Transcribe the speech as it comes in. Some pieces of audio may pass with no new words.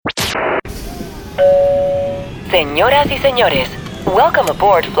Señoras y señores, welcome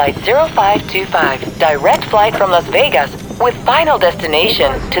aboard Flight 0525, direct flight from Las Vegas, with final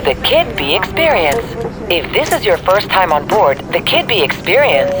destination to the Kid B Experience. If this is your first time on board the Kid B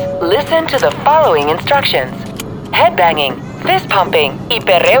Experience, listen to the following instructions. Headbanging, fist pumping, y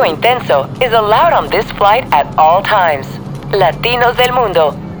perreo intenso is allowed on this flight at all times. Latinos del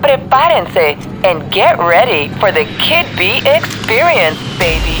mundo, prepárense and get ready for the Kid B Experience,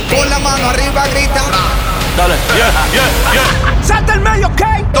 baby. Con la mano arriba, grita. Dale, yeah. ¡Salta el medio, ok!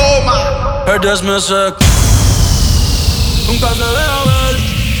 Toma. Heard this music. Nunca se deja ver,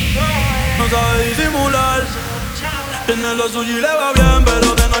 no sabe disimular. Tiene lo suyo y le va bien,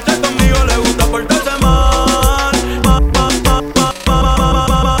 pero de noche conmigo le gusta portarse mal.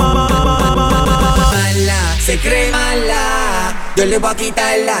 Mala, se cree mala. Yo le voy a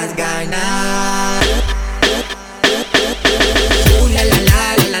quitar las ganas. La la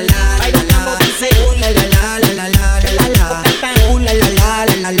la la la la. Bailamos dice la la la la la la la la. La la la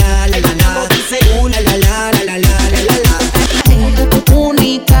la la la la la. Dice la la la la la la la.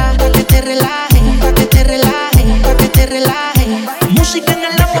 Única, pa' que te relajes, pa' que te relajes, pa' que te relajes. Música en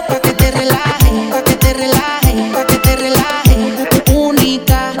el agua pa' que te relajes, pa' que te relajes, pa' que te relajes.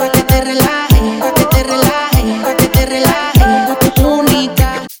 Única, pa' que te relajes, pa' que te relajes, pa' que te relajes.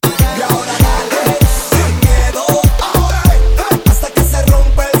 Única. Y ahora dale, sin miedo, ahora, hasta que se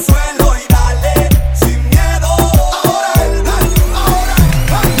rompe el suelo y dale, sin miedo, ahora, ahora,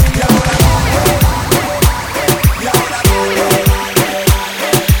 y ahora dale, y ahora dale,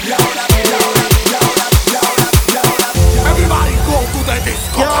 y ahora, everybody go to the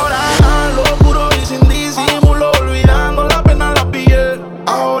disco. Y ahora lo puro y sin disimulo, olvidando la pena la piel.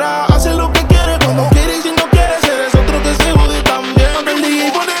 Ahora hace lo que quiere, cuando quiere y si no quiere, eres otro que se jode también. Cuando el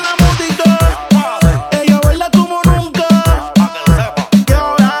DJ pone la música, ella baila como nunca. Y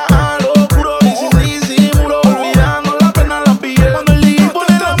ahora lo puro y sin disimulo, olvidando la pena la piel. Cuando el DJ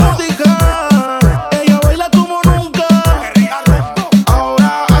pone la música, ella baila como nunca.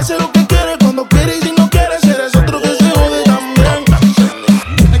 Ahora hace lo que quiere, cuando quiere y si no quiere, eres otro que se jode también.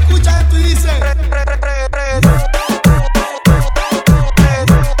 Escucha esto y dice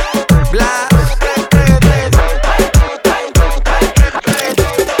bla.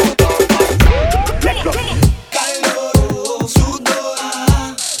 Calor, sudor,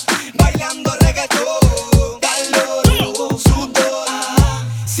 bailando reggaetón. Calor, sudor,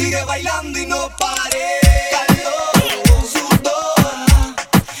 sigue bailando y no pare. Calor, sudor,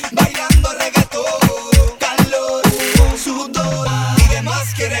 bailando reggaetón. Calor, sudor, pide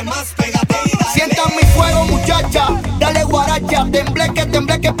más, quiere más, pégate y dale. Sientan mi fuego, muchacha, dale guaracha.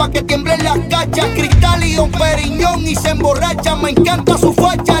 Tembleque pa' que tiemblen las cachas. Cristal y Don Periñón y se emborracha. Me encanta su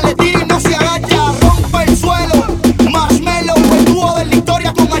facha, le tira y no se agacha. Rompe el suelo, Marshmello, el dúo de la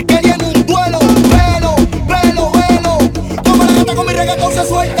historia con Arkelia en un duelo. Velo, velo, velo, como la gata con mi reggaetón se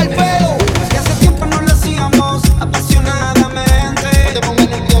suelta el pelo. Y hace tiempo no lo hacíamos apasionadamente. No te pongas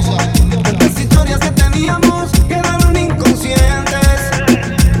nerviosa. Tantas historias que teníamos quedaron inconscientes.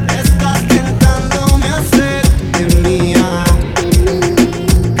 Estás tentándome a hacer de mía.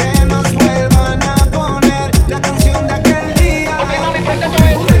 Que nos vuelvan a poner la canción de aquel día.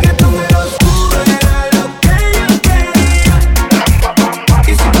 Un reggaetón en lo oscuro era lo que yo quería. Y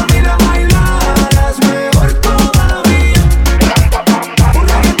si tú a mí la bailaras mejor todavía. Un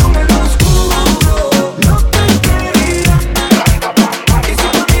reggaetón en lo oscuro no te quería. Y si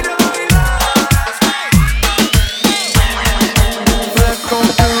tú a mí la bailaras. Le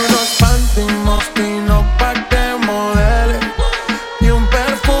compré unos panty Moschino pa' que modele y un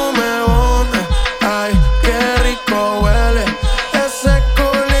perfume Bonne. Ay, qué rico huele. Ese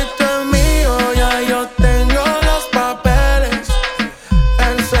culito es mío, ya yo tengo los papeles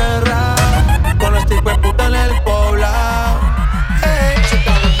encerrado con los tipos de puta en el poblado.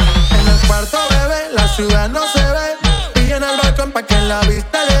 En el cuarto, bebé, la ciudad no se ve. Y en el balcón pa' que la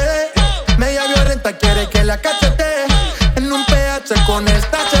vista le dé. Media violenta quiere que la cachetee. En un PH con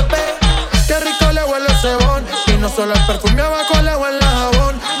esta HP. Qué rico le huele ese bon. Y no solo el perfume abajo le huele el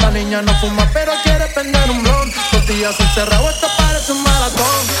jabón. La niña no fuma pero quiere prender un blon. 2 días encerrado, esto parece un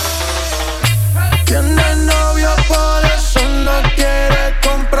maratón. Tiene novio, por eso no quiere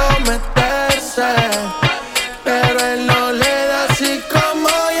comprometerse. Pero él no le da así como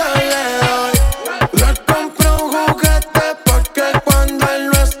yo le doy. Le compré un juguete porque cuando él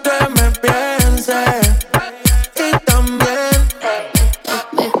no esté me piense. Y también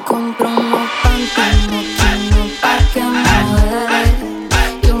Me compro unos panty Moschino pa' que modele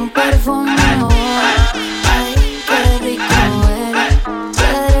y un perfume Bonne. Ay, qué rico huele.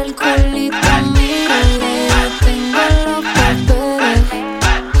 Ser el culito mío, ya tengo los papeles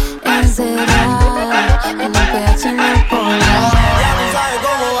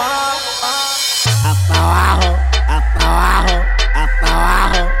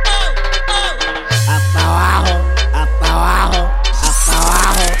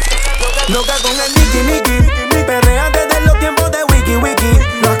Loca con el Nicky, perrea desde los tiempos de Wiki.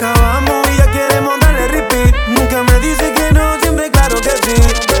 Lo acabamos y ya queremos darle repeat. Nunca me dice que no, siempre claro que sí.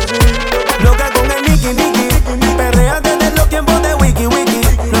 Loca con el Nicky, perrea desde los tiempos de Wiki.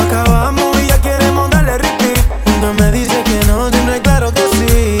 Lo acabamos y ya queremos darle repeat. Nunca me dice que no, siempre claro que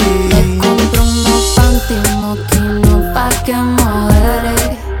sí. Le compré unos panty moquinos pa' que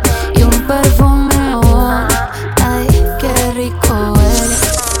modere y un perfume on. Ay, qué rico eres.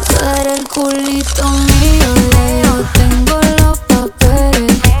 Tú eres el culito mío, Leo. Tengo los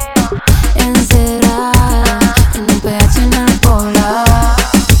papeles encerrados en un PH en el polar.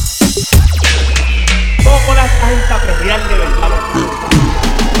 Poco la gente a perrear de verdad.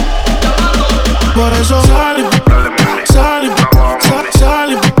 Por eso sale.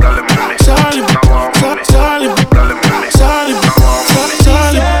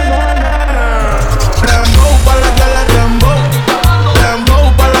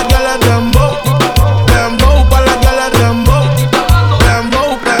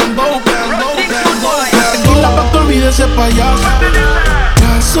 Ese payaso.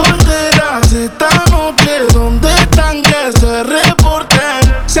 Las solteras esta noche, ¿dónde están? Que se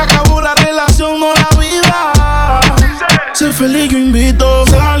reporten. Se acabó la relación, no la vida. Sé feliz, yo invito.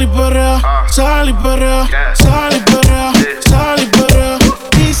 Sal y perrea, sal y perrea, sal y perrea, sal y perrea.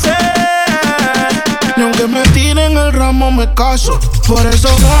 Dice, ni aunque me tiren el ramo me caso. Por eso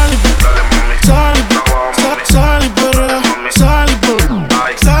sal y perrea, sal y perrea, sal y perrea.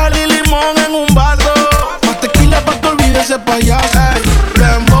 Sal y limón en un vaso. Ese payaso,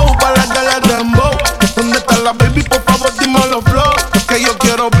 dembow, pa' la gala dembow. ¿Dónde está la baby? Por favor, dime los flow. Que yo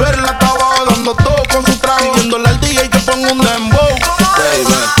quiero verla, está abajo dando todo con su trago. Pidiéndole al DJ que ponga un dembow.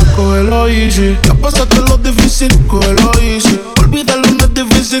 Baby, cógelo easy. Ya pasaste lo difícil, cógelo easy. Olvídalo, no es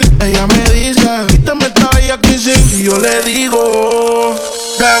difícil. Ella me dice, quítame esta bella crisis. Y yo le digo,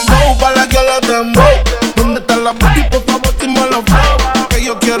 dembow, pa' la gala dembow. ¿Dónde está la baby? Por favor, dime los flow. Que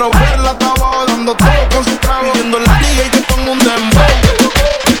yo quiero verla, está abajo dando todo con su trago. Pidiéndole al DJ que ponga un dembow.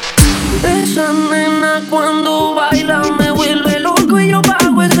 Esa nena cuando baila me vuelve loco y yo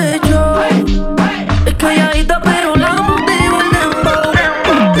pago ese show. Es calladita pero la motivo el dembow.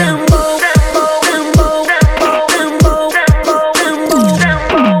 Dembow, dembow, dembow, dembow,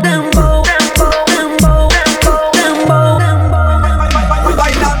 dembow, dembow, dembow, dembow.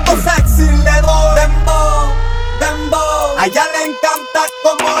 Bailando sexy le doy dembow, dembow. A ella le encanta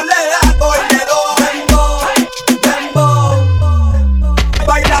como le hago y le doy dembow, dembow.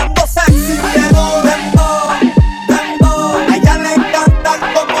 Bailando sexy le doy dembow, dembow. A ella le encanta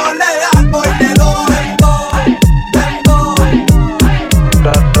como le hago y le doy dembow.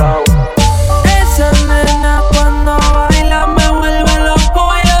 Esa nena cuando baila me vuelve loco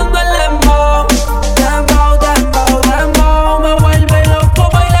bailando el dembow. Dembow, dembow, dembow. Me vuelve loco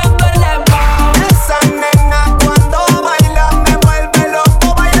bailando el dembow. Esa nena cuando baila me vuelve loco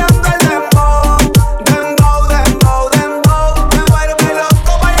bailando el dembow. Dembow, dembow, dembow. Me vuelve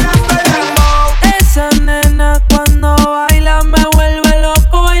loco bailando el dembow. Esa nena cuando baila me vuelve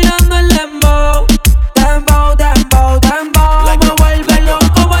loco bailando el dembow. Dembow, dembow, dembow. Me vuelve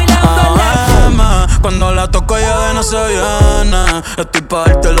loco bailando el dembow. Cuando la toco ella de no se viene. Estoy pa'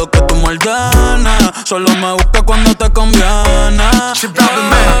 darte lo que tú me ordenes. Solo me busca cuando te conviene.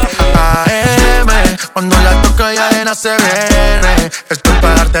 AM, cuando la toca ya de se viene. Estoy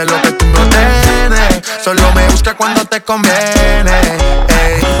para darte lo que tú no tienes. Solo me busca cuando te conviene.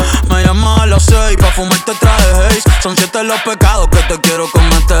 Ey. Me llamas a las 6 pa' fumarte traje haze. Son 7 los pecados que te quiero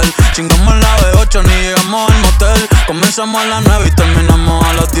cometer. Chingamos la B8 ni llegamos al motel. Comenzamos a las 9 y terminamos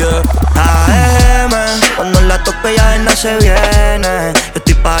a las 10. AM, cuando la toque ya de se viene. Yo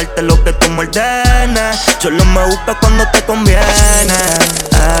estoy pa' darte lo que tú me ordenes. Solo me busca cuando te conviene.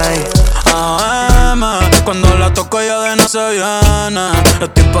 Ey. AM, cuando la toco ella de no se viene.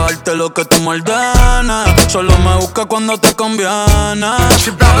 Estoy pa' darte lo que tú me ordenes. Solo me busca cuando te conviene.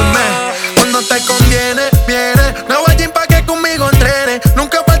 Cuando te conviene, viene. No voy al gym pa' que conmigo entrene.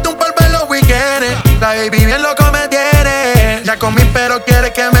 Nunca falta un polvo en los weekends. La baby bien loco me tiene. Ya comí pero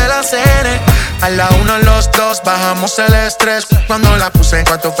quiere que me la cene. A la 1 los dos bajamos el estrés. Cuando la puse,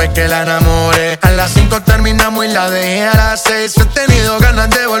 ¿cuánto fue que la enamoré? A las 5 terminamos y la dejé a las 6. He tenido ganas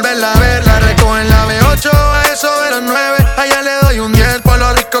de volverla a ver. La recojo en la B8 a eso de las 9. Allá le doy un 10 por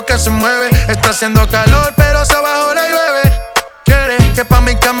lo rico que se mueve. Está haciendo calor pero se bajó la llueve. Quiere que pa'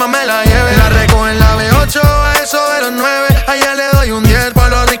 mi cama me la lleve. La recojo en la B8 a eso de las 9. Allá le doy un 10 por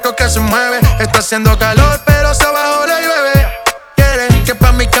lo rico que se mueve. Está haciendo calor pero se bajó la llueve. Quiere que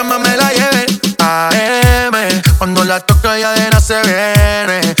pa' mi cama me la lleve. AM, cuando la toco ya de nada se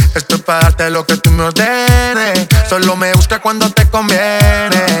viene. Esto es para darte lo que tú me ordenes. Solo me busca cuando te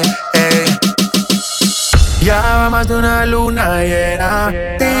conviene. Ey. Ya va más de una luna llena,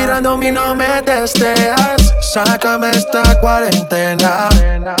 tirándome y no me testeas. Sácame esta cuarentena.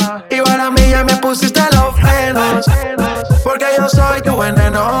 Igual a mí ya me pusiste los frenos, porque yo soy tu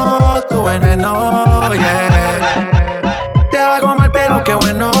veneno, yeah. Te hago mal pero qué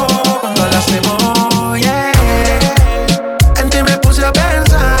bueno cuando lo hacemos, yeah. En ti me puse a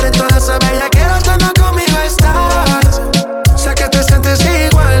pensar en todas esas bellaqueras cuando conmigo estás. Sé que te sientes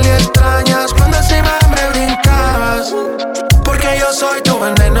igual y extrañas cuando encima me brincas, porque yo soy tu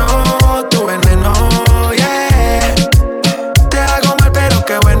veneno, yeah. Te hago mal pero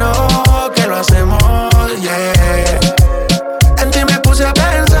qué bueno que lo hacemos, yeah. En ti me puse a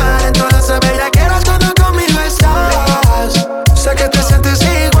pensar en todas esas bellaqueras cuando conmigo estás. Sé que te sientes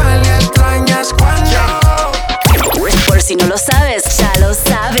igual y extrañas cuando. Por si no lo sabes, ya lo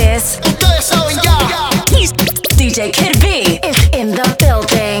sabes. Ustedes saben ya. DJ Kid B in the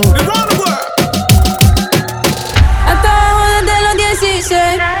building. Hasta abajo desde los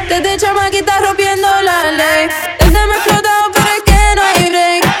 16, desde chamaquita rompiendo la ley. Desde me he explotado pero es que no hay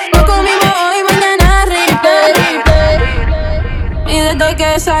break. Lo comimos hoy, mañana replay. Y desde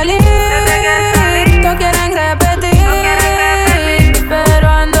que salí, todos quieren repetir, pero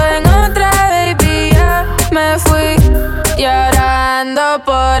ando en otra, baby, ya me fui. Y ahora ando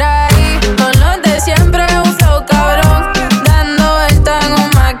por ahí con los de siempre, un flow cabrón, dando vuelta en un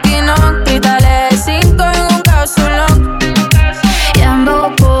maquinón, grítale 5 en un cápsulón. Y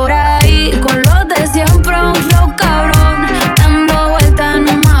ando por ahí con los de siempre, un flow cabrón, dando vuelta en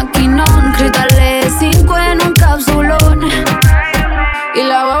un maquinón, grítale 5 en un cápsulón. Y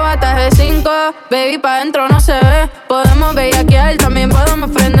la baba está de 5, baby, pa' dentro no se ve. Podemos bellaquear, también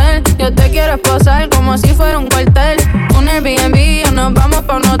podemos prender. Yo te quiero esposar como si fuera un cuartel. Un Airbnb o nos vamos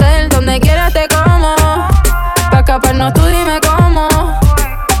pa' un hotel. Donde quieras te como, pa' escaparnos tú dime cómo.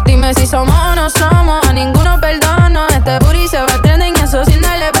 Dime si somos o no somos, a ninguno perdono. Este booty se va a trending, eso sin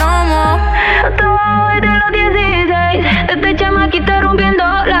darle promo. Hasta abajo desde los 16, desde chamaquita rompiendo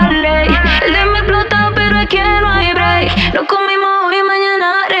la ley. El de me explotó pero es que no hay break. Nos comimos hoy,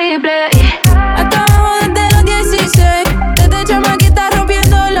 mañana replay. Hasta abajo desde los 16, desde chamaquita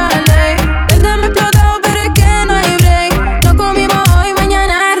rompiendo la ley. El de me explotó pero es que no hay break. Nos comimos hoy,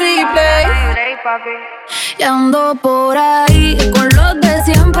 mañana replay. Y ando por ahí con los de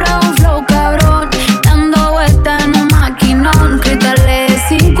siempre, un flow cabrón, dando vuelta en un maquinón, grítale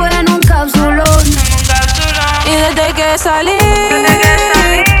 5 en un cápsulón. Y desde que salí,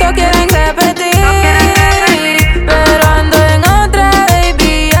 todos quieren repetir, pero ando en otra,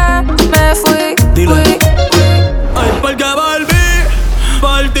 baby, ya me fui. Ay, porque volví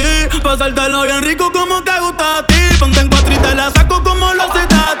por ti, pasártelo bien rico como te gusta a ti. Ponte en cuatro y te la saco como lo haces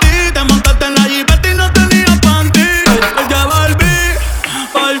a ti. Te montaste en la jipeta y no tenías panty. Ay, porque volví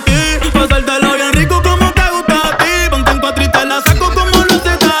por ti, pasártelo bien rico como te gusta a ti. Ponte en cuatro y te la saco como lo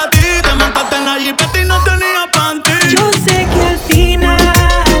haces a ti. Te montaste en la jipeta y no tenías panty. Yo sé que al final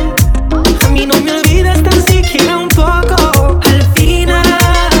a mí no me olvidas tan siquiera un poco. Al final,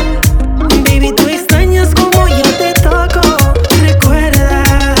 baby, tú extrañas como yo te toco. Recuerda,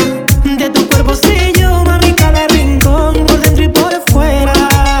 de tu cuerpo sé yo, mami, cada rincón, por dentro y por fuera.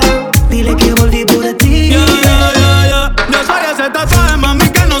 Dile que volví por ti. Ya. Yo soy ese tatuaje, mami,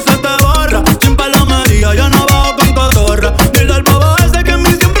 que no se te borra. Sin palomería, yo no bajo con cotorra. Dile al bobo ese que en mí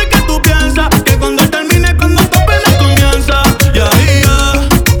siempre que tú piensas, que cuando él termine, cuando tu pena comienza. Y ahí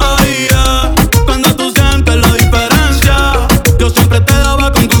ya, cuando tú sientes la diferencia, yo siempre te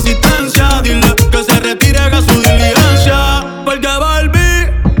daba con consistencia. Dile que se retire, haga su diligencia. Porque volví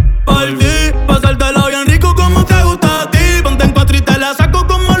por ti, pasártelo bien rico como te gusta a ti. Ponte en cuatro y te la saco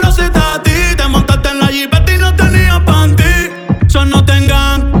como lo haces a ti. Te montaste en la jipeta y no tenías panty. So no te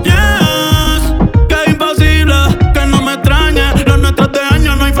engañes, que es imposible que no me extrañes. Los nuestros de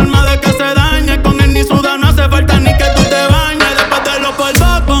años no hay forma de que se dañe. Con él ni suda, no hace falta ni que tú te bañes. Después de los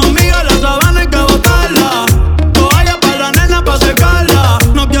polvos conmigo la sabana hay que botarla. Toalla pa' la nena pa' secarla.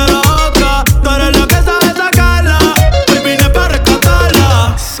 No quiero otra, tú eres la que sabe sacarla. Hoy vine pa'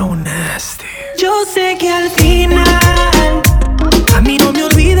 rescatarla. So nasty. Yo sé que al final a mí no me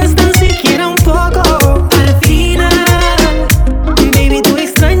olvidas tan siquiera un poco. Al final, baby, tú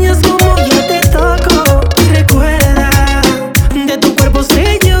extrañas como yo te toco. Recuerda, de tu cuerpo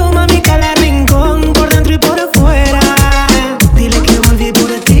sé yo, mami, cada rincón, por dentro y por fuera. Dile que volví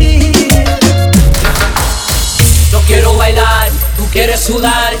por ti. Yo quiero bailar, tú quieres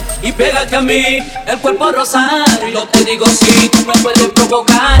sudar y pégate a mí, el cuerpo rosar. Y yo te digo sí, tú me puedes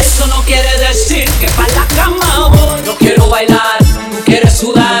provocar. Eso no quiere decir que pa' la cama voy. Yo quiero bailar, tú quieres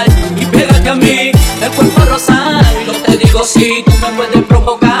sudar y pégate a mí, el cuerpo rosar. Y yo te digo digo sí, tú me puedes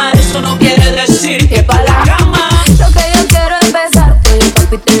provocar. Eso no quiere decir que pa' la cama. Lo que yo quiero es besarte,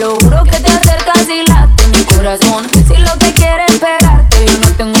 papi, te lo juro que te acercas y late mi corazón. Si lo que quieres es pegarte, yo no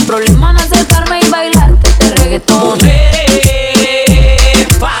tengo un problema en acercarme y bailarte este reggaetón. Mujeres,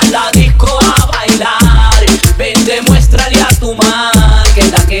 pa' la disco a bailar. Ven, demuéstrale a tu man que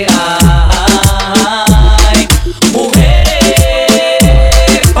es la que hay. Mujeres,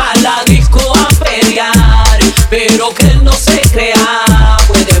 pa' la disco a pelear, pero que él no se crea,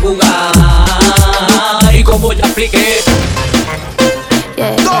 puede jugar. Y como ya expliqué,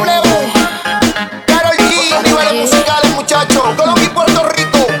 Karol G, niveles musicales, muchachos. Colombia y Puerto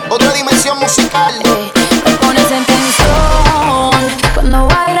Rico, otra dimensión musical. Me pones en tensión cuando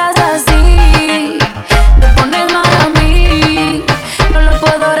bailas así. Me pones mal a mí, no lo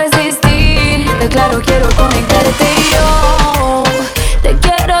puedo resistir. Declaro quiero conectarte y yo te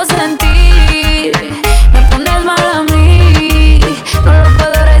quiero sentir. Me pones mal a mí, no lo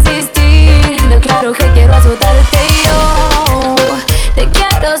puedo resistir. Declaro que quiero azotarte y yo te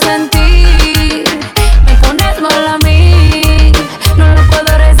quiero sentir. Me pones mal a mí, no lo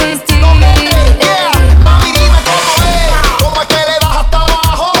puedo resistir. Mami, dime cómo es que le das hasta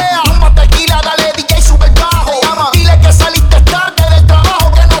abajo. Toma tequila, dale DJ, sube el bajo. Dile que saliste tarde del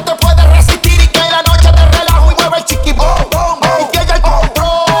trabajo, que no te puedes resistir y que la noche te relajo y mueve el chiquibom. Y que haya el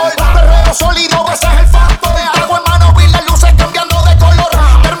control, perreo sólido, ese es el factor. Hago en mano y las luces cambiando de color.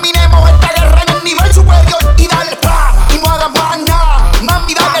 Terminemos esta guerra en un nivel superior y dale tra, y no hagas más nada.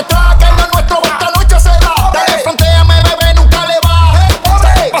 Mami, dale tra, que lo nuestro esta noche se da. Dale, frontéame, bebé, nunca le bajes.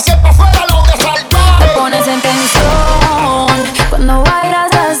 Pase pa' afuera lo de Me salvaje. pones en tensión cuando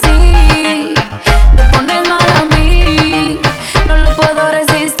bailas así. Me pones mal a mí, no lo puedo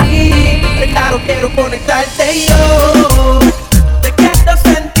resistir. Claro, quiero conectarte y yo te quiero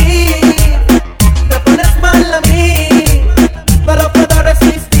sentir. Me pones mal a mí, no lo puedo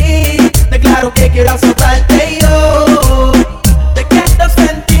resistir. Declaro que quiero azotarte y yo te quiero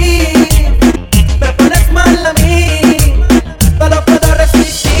sentir. Me pones mal a mí, no lo puedo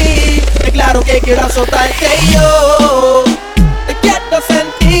resistir. Declaro que quiero azotarte y yo te quiero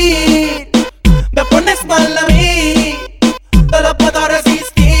sentir. Me pones mal a mí, no lo puedo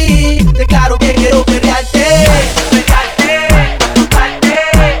resistir. Declaro que quiero perrearte.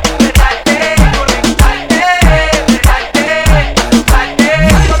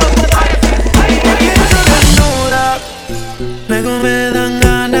 Luego me dan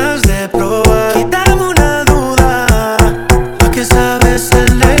ganas de probar. Quítame una duda, lo que sabes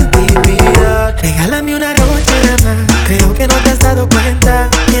en la intimidad. Regálame una noche nada más. Creo que no te has dado cuenta.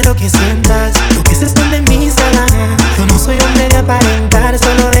 Quiero que sientas lo que se esconde en mis sábanas. Yo no soy hombre de aparentar,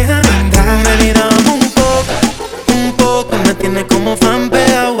 solo déjame entrar. Ven y dame un poco. Me tiene como fan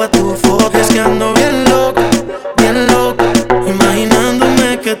pegado a tu foto. Es que ando bien loco,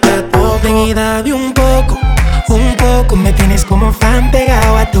 imaginándome que te toco. Ven y dame un poco. Me tienes como fan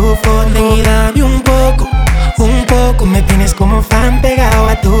pegado a tu foto. Ven y dame un poco. Me tienes como fan pegado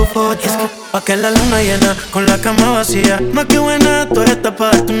a tu foto. Pa' que la luna llena con la cama vacía. Más que buena, tú estás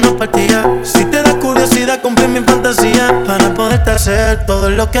para darte una partida. Si te da curiosidad, cumplí mi fantasía para poderte hacer todo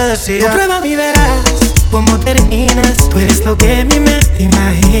lo que decía. Tú prueba y verás cómo terminas. Tú eres lo que mi mente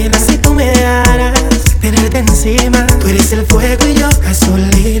imagina. Si tú me dejaras tenerte encima. Tú eres el fuego y yo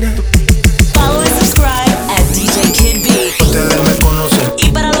gasolina. Follow and subscribe at DJ Kid B. Ustedes me conocen. Y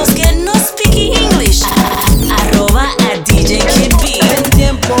para los que no speak English, arroba at DJ Kid B. El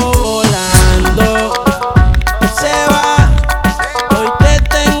tiempo volando se va. Hoy te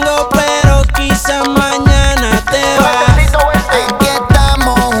tengo, pero quizá mañana te vas. Aquí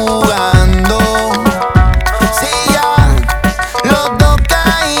estamos jugando. Si ya los dos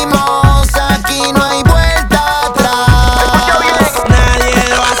caímos, aquí no hay vuelta atrás. Nadie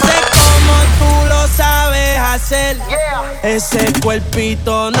lo hace como tú lo sabes hacer. Ese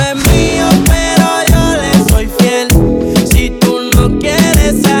cuerpito no es mío, pero yo le soy fiel. Si tú no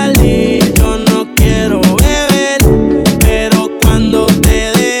quieres salir, yo no quiero beber. Pero cuando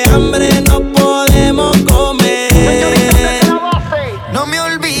te dé hambre no podemos comer. No me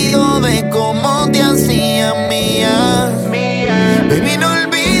olvido de cómo te hacía mía. Baby, no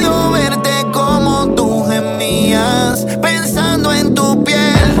olvido verte como tú gemías, pensando en tu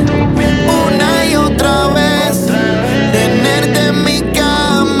piel una y otra vez. Tenerte en mi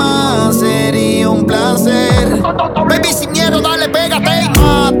cama, ser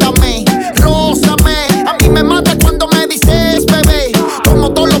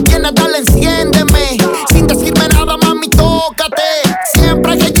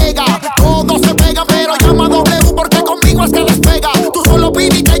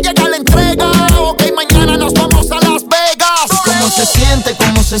siente,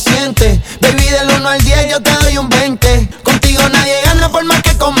 cómo se siente. Baby, del 1 al 10 yo te doy un 20. Contigo nadie gana por más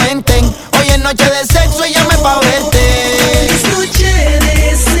que comenten. Hoy es noche de sexo y llame pa' verte. Es noche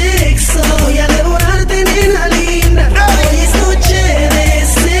de sexo, voy a devorarte, nena linda. Hoy es noche de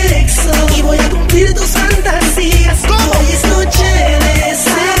sexo y voy a cumplir tus fantasías. Hoy es noche de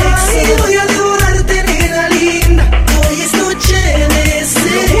sexo y voy a devorarte, nena linda. Hoy es noche de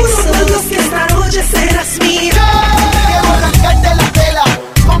sexo, todos que esta noche serás mía. Quiero arrancarte la tela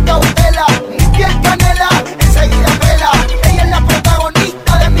con cautela, mi piel canela, enseguida pela. Ella es la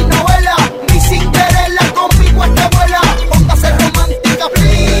protagonista de mi novela, mi Cinderella, conmigo esta abuela. Póngase romántica,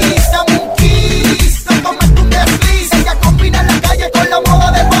 please, dame un kiss, tómate un desliz. Ella combina en la calle con la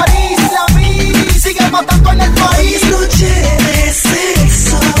moda de París. La Miss sigue matando en el país. Hoy es noche de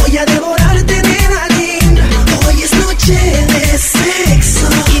sexo, voy a devorarte, nena linda. Hoy es noche de sexo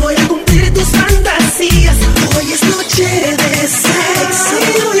y voy a cumplir tus fantasías. Hoy es noche de sexo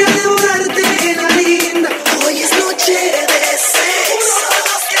y voy a devorarte, nena linda. Hoy es noche de sexo,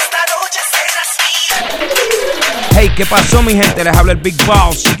 todos que esta noche serás mía. Hey, ¿qué pasó, mi gente? Les habla el Big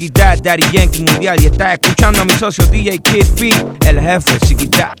Boss, Chiquita, Daddy Yankee Mundial. Y estás escuchando a mi socio DJ Kid P, el jefe,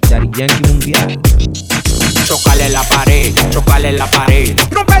 Chiquita, Daddy Yankee Mundial. Chocale la pared, chocale la pared.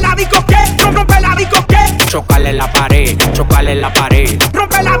 Rompe la disco, ¿qué? Rompe la disco, ¿qué? Chocale la pared, chocale la pared.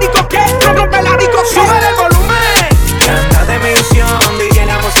 Rompe la disco, ¿qué? Rompe la disco, sube el volumen. Canta de misión, DJ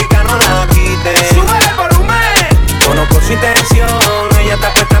la música no la quite. Sube el volumen. Conozco su intención, ella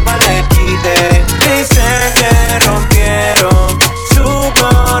está puesta para el quite. Dice que rompieron su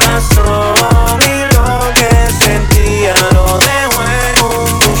corazón y lo que sentía lo dejó en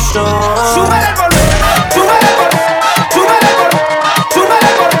un buzón. Sube el volumen.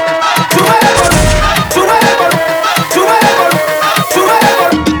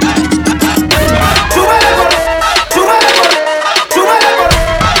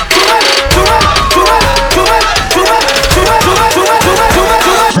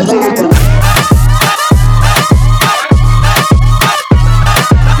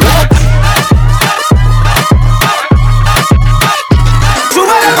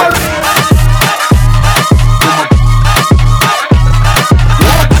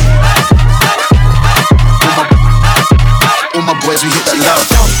 Boys, we hit the love.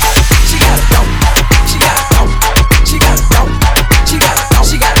 She got it dope. She got it dope. She got it dope. She got it dope.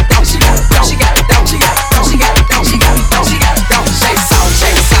 She got it dope. She got it dope. She got it dope. She got it dope. She got it dope. She got it dope. She got it dope. Shake it out.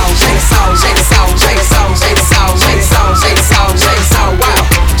 Shake it out. Shake it out. Shake it out. Shake it out. Shake it out. Shake it out. Shake it out. Shake it out. Wow. Shake it out. Wow. Shake it out. Wow.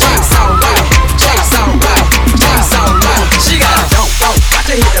 Shake it out. Wow. She got it dope. Got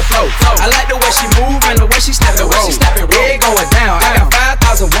to hit the flow. I like the way she move and the way she snap it. Roll. Yeah, going down. I got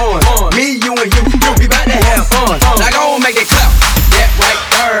 5,001. Me, you, and you. We about to have fun. Now go and make it clap. That right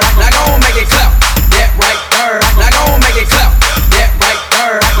there. Now go and make it clap. That right there. Now go and make it clap. That right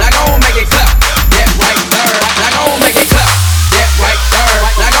there. Now go and make it clap. That right there. Now go and make it clap. That right there.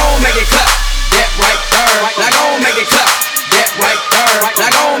 Now go and make it clap. That right there. Now go and make it clap. That right there. Now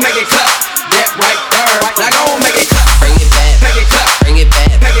go and make it clap. That right there. Now go and make it clap. Bring it back. Make it clap. Bring it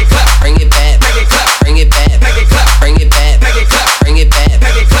back. Make it clap. Bring it back. Make it clap. Bring it back. Make it clap. Bring it back. Make it clap. Bring it back.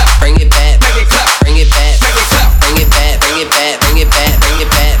 Make it clap. Bring it back. Make it clap. Bring it back. Make it clap. Bring it back. Bring it back. Bring it back. Bring it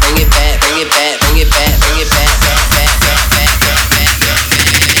back. Bring it back. Bring it back. Bring it back. Bring it back.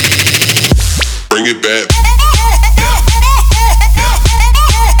 Bring it back.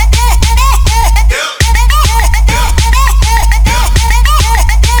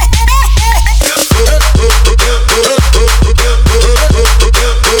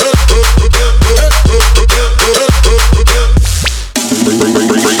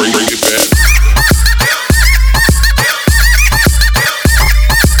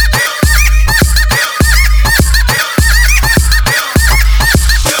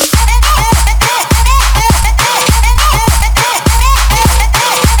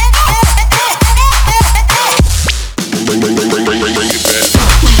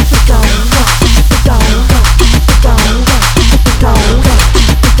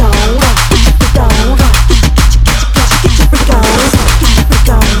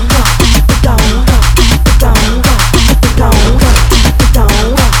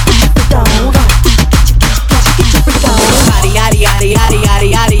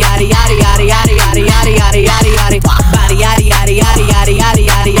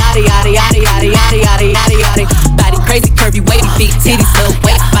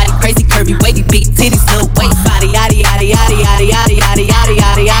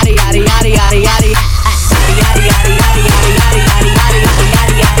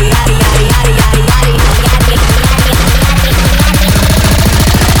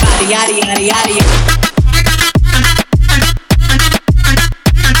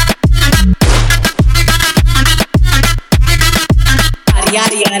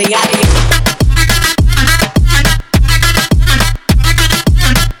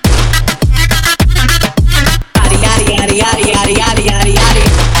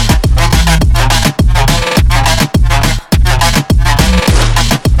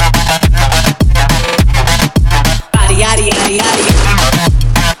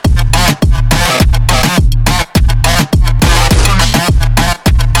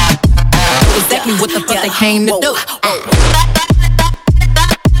 exactly what the fuck they came to do.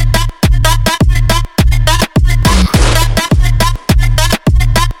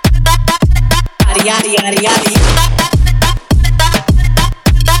 Yadi, yadi, yadi.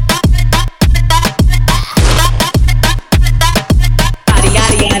 Yadi,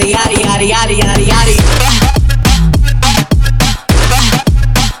 yadi, yadi, yadi, yadi, yadi, yadi.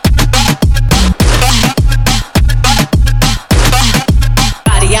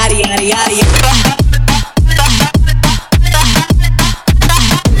 Yadi, yadi, yadi, yadi.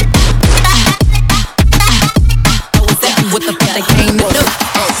 What the fuck they came to do?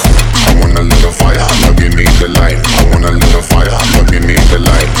 I want a little fire, now give me the light. I want a little fire, now give me the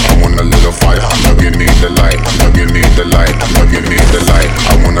light. I want a little fire, now give me the light. Now give me the light, now give me the light.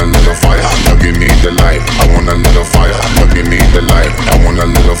 I want a little fire, now give me the light. I want a little fire, now give me the light. I want a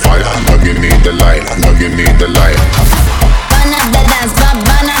little fire, now give me the light. Now give me the light. Burn up the dance,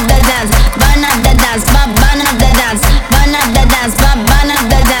 burn up the dance, burn up the dance, burn up the dance, burn up the dance, burn up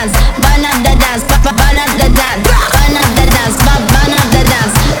the dance, burn up the dance, burn up the dance, burn up the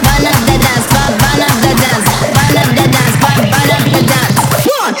dance, burn up the dance, burn up the dance, burn up the dance, burn up the dance, burn up the dance.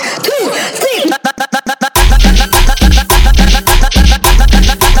 1, 2, 3.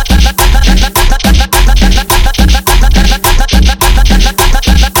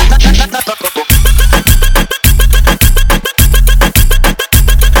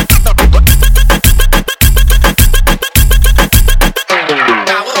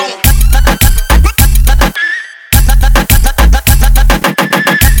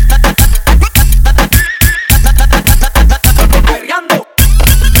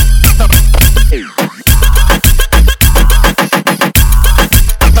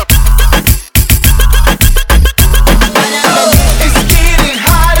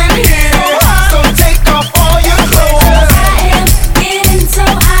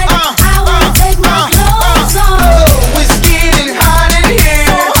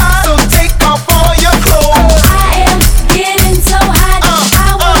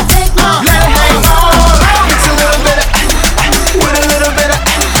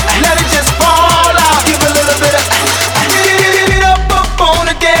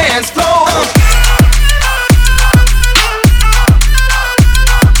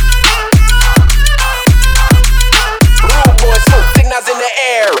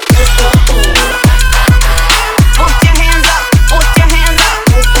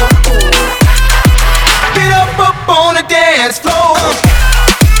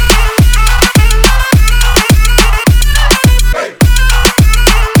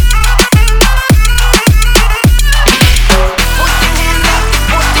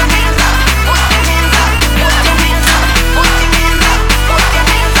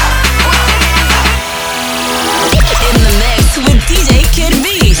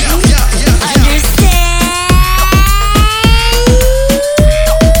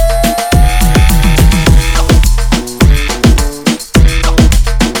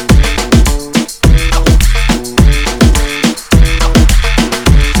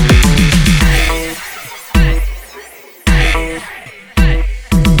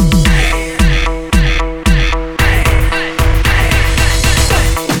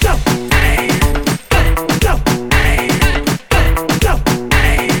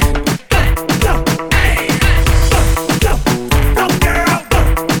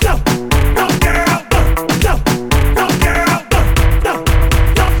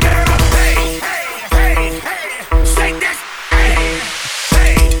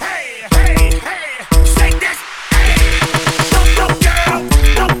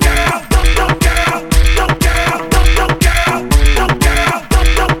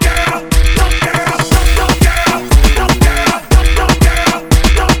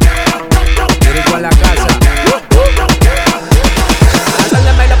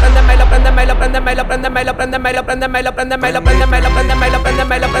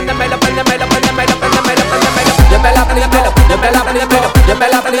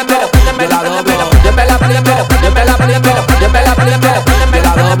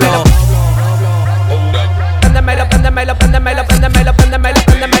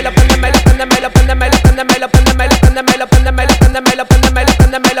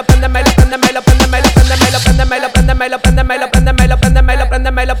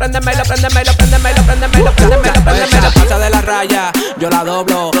 Pasa de la raya, yo la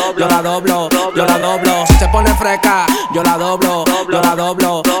doblo, yo la doblo, yo la doblo. Si se pone fresca, yo la doblo, yo la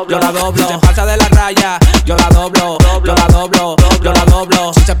doblo, yo la doblo. Si se pasa de la raya, yo la doblo, yo la doblo, yo la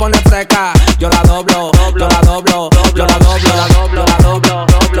doblo. Si se pone fresca, yo la doblo, yo la doblo, yo la doblo, la doblo, la doblo,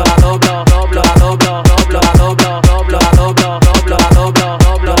 doblo, la doblo, doblo, la doblo, doblo, la doblo, doblo, la doblo, doblo, la doblo,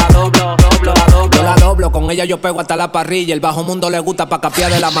 doblo, la doblo, doblo, la doblo. ella yo pego hasta la parrilla. El bajo mundo le gusta pa'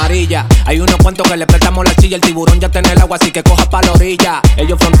 capiar de la amarilla. Hay unos cuantos que le prestamos la chilla. El tiburón ya tiene el agua, así que coja pa' la orilla.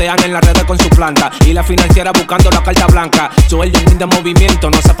 Ellos frontean en las redes con su planta y la financiera buscando la carta blanca. Soy el young de movimiento,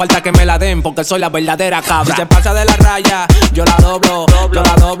 no hace falta que me la den porque soy la verdadera cabra. Si se pasa de la raya, yo la doblo, yo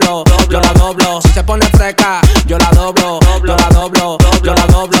la doblo, yo la doblo. Si se pone fresca, yo la doblo, yo la doblo, yo la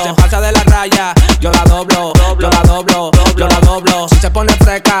doblo. Si se pasa de la raya, yo la doblo, yo la doblo, yo la doblo. Si se pone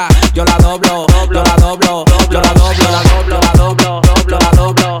fresca, yo la doblo, yo la doblo, yo la doblo, la doblo, la doblo, doblo, la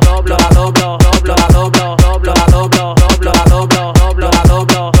doblo, doblo, la doblo, doblo, la doblo, doblo, la doblo, doblo, la doblo, doblo, la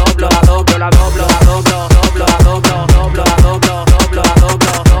doblo, doblo, la doblo, la doblo, la doblo, doblo, la doblo, doblo, la doblo, doblo, la doblo, doblo, la doblo,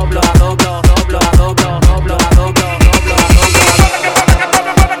 doblo, la doblo, doblo, la doblo, doblo, la doblo.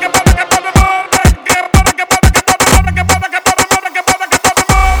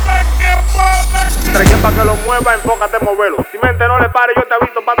 Pa' que lo mueva, enfócate, movelo. Si mente no le pare, yo te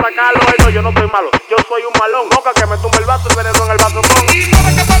aviso pa' sacarlo. No, yo no soy malo, yo soy un malón. Boca que me tumbe el vaso, el veneno en el vaso con.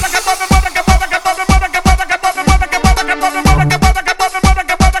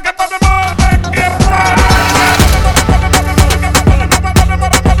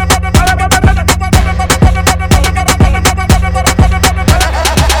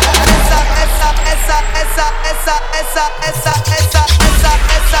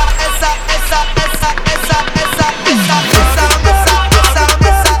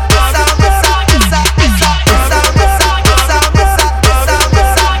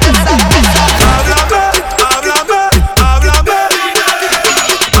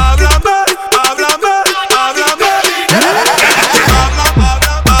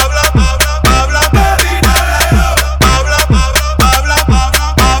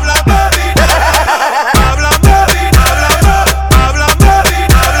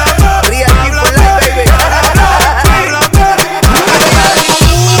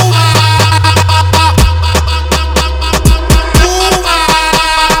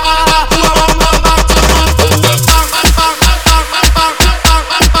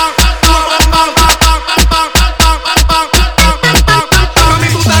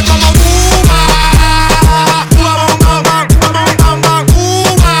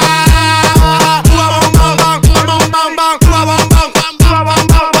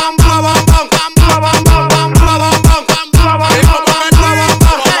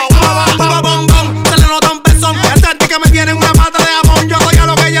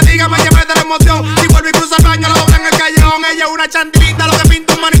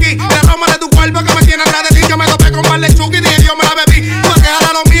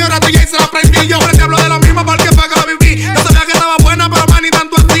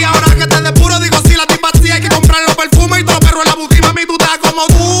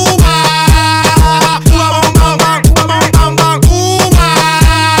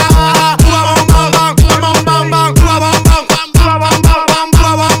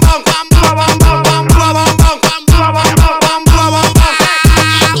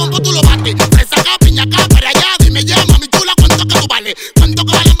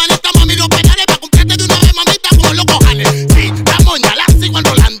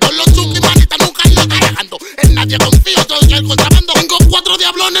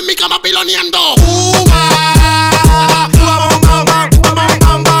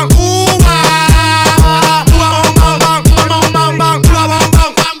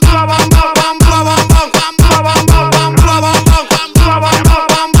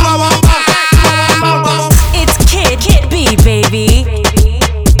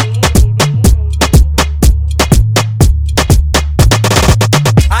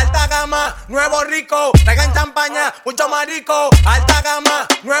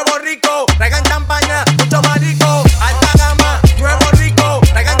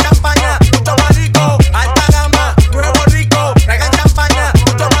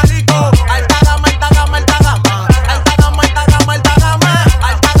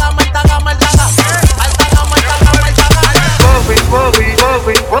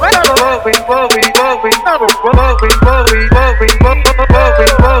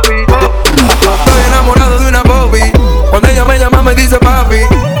 Estoy enamorado de una Bobby. Cuando ella me llama me dice papi.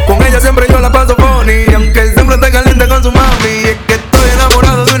 Con ella siempre yo la paso funny, aunque siempre esté caliente con su mami. Es que estoy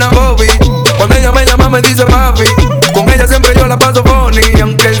enamorado de una Bobby. Cuando ella me llama me dice papi. Con ella siempre yo la paso funny,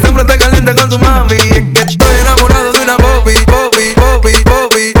 aunque siempre esté caliente con su mami. Es que estoy enamorado de una Bobby, Bobby, Bobby,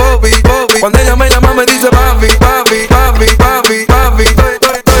 Bobby, Bobby, Bobby. Cuando ella me llama me dice papi, papi, papi, papi, papi.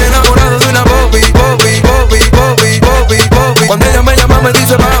 Estoy enamorado de una Bobby, Bobby, Bobby, Bobby, Bobby, Bobby. Cuando ella me llama me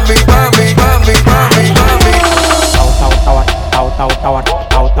dice papi, papi, papi, papi, papi.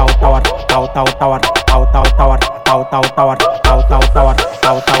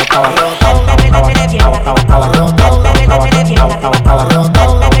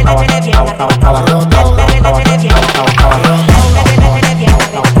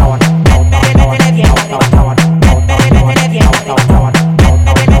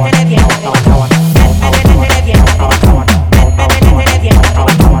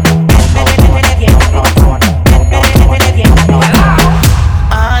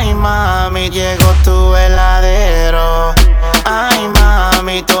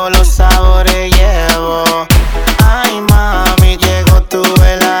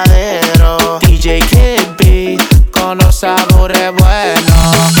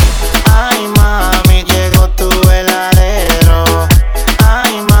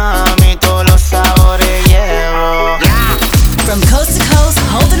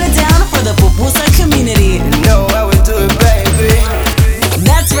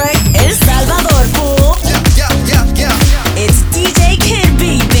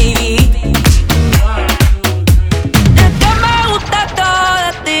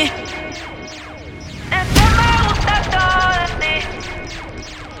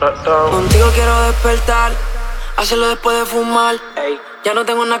 despertar, hacerlo después de fumar. Ya no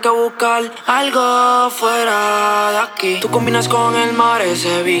tengo nada que buscar, algo fuera de aquí. Tú combinas con el mar,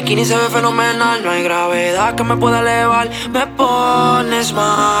 ese bikini se ve fenomenal. No hay gravedad que me pueda elevar, me pones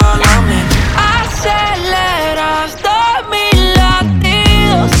mal a mí. Aceleras todos mis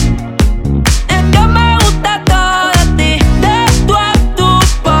latidos. Es que me gusta todo de ti, de tú a tu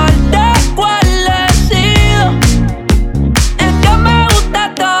parte, cuál he sido. Es que me gusta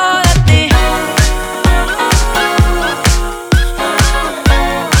todo de ti.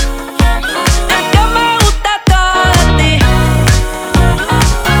 Es que me gusta todo de ti.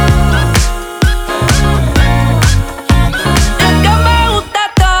 Es que me gusta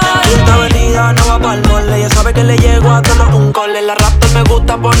todo de ti. Quinta Avenida, no va pa'l mole. Ella sabe que le llego a tomar un cole. La Raptor me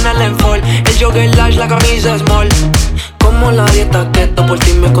gusta ponerle en fall. El jogger large, la camisa small. Como la dieta keto, por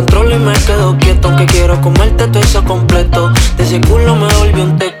ti me controlo y me quedo quieto. Aunque quiero comerte todo eso completo. De ese culo me volví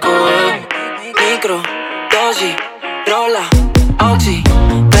un teco. Micro, dosis, rola, oxi.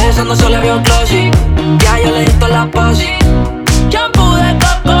 Pensando solo había un glossy. Ya yo le di toda la posi. Shampoo de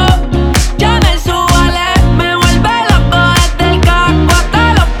coco, Chanel Subale. Me vuelve loco desde el casco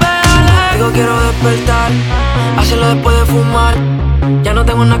hasta los pedales. Digo quiero despertar, hacerlo después de fumar. Ya no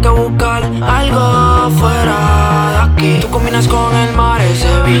tengo nada que buscar, algo fuera de aquí. Tú combinas con el mar,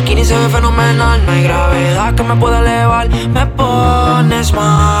 ese bikini se ve fenomenal. No hay gravedad que me pueda elevar, me pones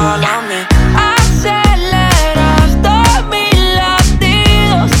mal a mí. Aceleras todos mis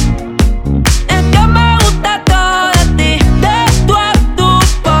latidos. Es que me gusta todo de ti, de tú a tu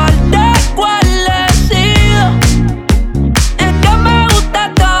parte, cuál he sido. Es que me gusta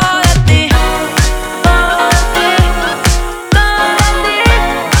todo de ti. Todo de ti, todo de ti.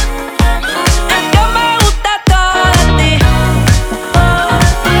 Es que me gusta todo de ti. Todo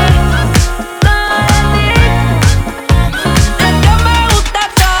de ti, todo de ti. Es que me gusta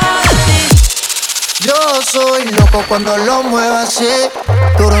todo de ti. Yo soy loco cuando lo muevo así,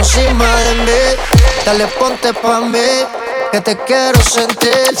 duro encima de mí. Dale, ponte pa' mí, que te quiero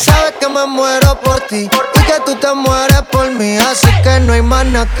sentir. Sabes que me muero por ti y que tú te mueres por mí, así que no hay más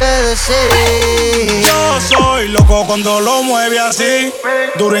nada que decir. Yo soy loco cuando lo mueve así,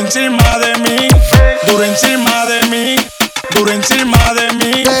 duro encima de mí, duro encima de mí, duro encima de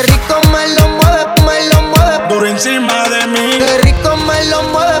mí. Qué rico me lo mueve, duro encima de mí. qué rico me lo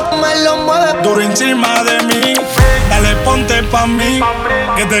mueve, Duro encima de mí, dale ponte pa' mí,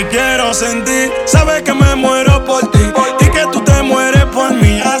 que te quiero sentir. Sabes que me muero por ti y que tú te mueres por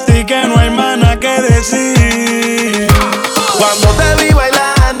mí, así que no hay más nada que decir. Cuando te vi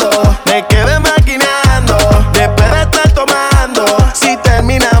bailando, me quedé maquinando. Después de estar tomando, si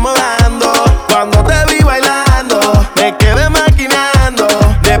terminamos dando. Cuando te vi bailando, me quedé maquinando.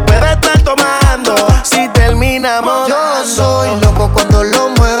 Después de estar tomando, si terminamos Yo dando. soy loco cuando lo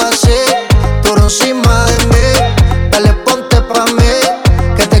muevo así, duro encima de mí. Dale, ponte pa' mí,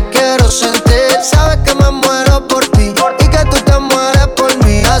 que te quiero sentir. Sabes que me muero por ti y que tú te mueres por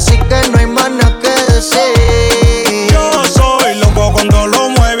mí, así que no hay más nada que decir. Yo soy loco cuando lo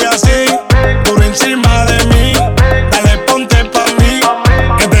mueve así, duro encima de mí. Dale ponte pa' mí,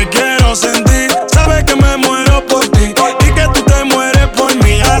 que te quiero sentir. Sabes que me muero por ti y que tú te mueres por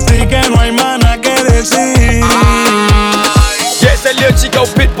mí, así que no hay más nada que decir. Yes, that little Chico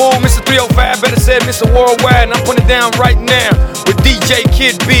Pitbull, Mr. 305, better said Mr. Worldwide, and I'm putting it down right now with DJ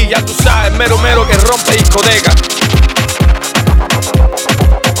Kid B. Ya tú sabes, mero mero que rompe discoteca.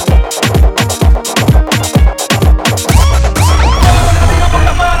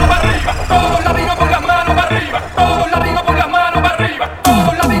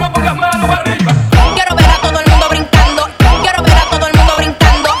 Quiero ver a todo el mundo brincando. Quiero ver a todo el mundo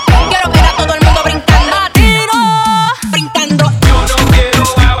brincando. Quiero ver a todo el mundo brincando. Latino, brincando. Yo no quiero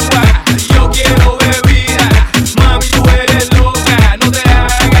agua, yo quiero bebida. Mami, tú eres loca, no te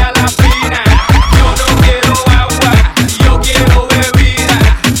hagas la fina. Yo no quiero agua, yo quiero bebida.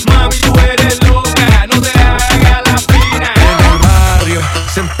 Mami, tú eres loca, no te hagas la fina. En el barrio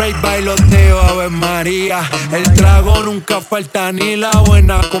siempre hay bailoteo, Ave María. El trago nunca falta ni la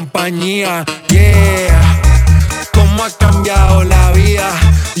buena compañía. Yeah, cómo ha cambiado la vida.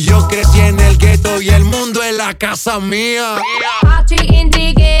 Yo crecí en el gueto y el mundo es la casa mía. Party in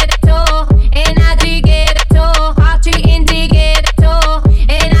the ghetto, in the ghetto. Party in the ghetto, in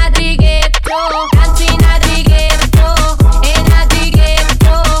the ghetto. Dance in the ghetto, in the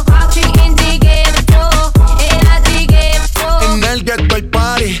ghetto. Party in the ghetto, in the ghetto. En el ghetto hay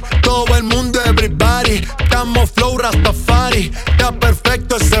party, todo el mundo everybody. Estamos flow Rastafari, está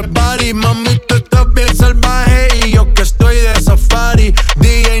perfecto ese body. Mami, tú estás bien salvaje y yo que estoy de safari.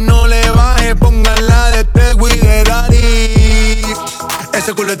 DJ no le baje, pónganla de Tego y de Daddy. Ese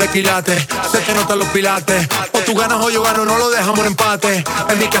ese culo es de quilate. Se te notan los pilates. O tú ganas o yo gano, no lo dejamos en empate.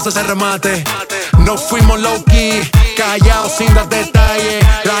 En mi casa se remate. No fuimos low key, callados sin dar detalles.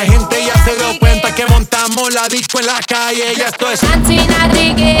 La gente ya se dio cuenta que montamos la disco en la calle. Ya esto es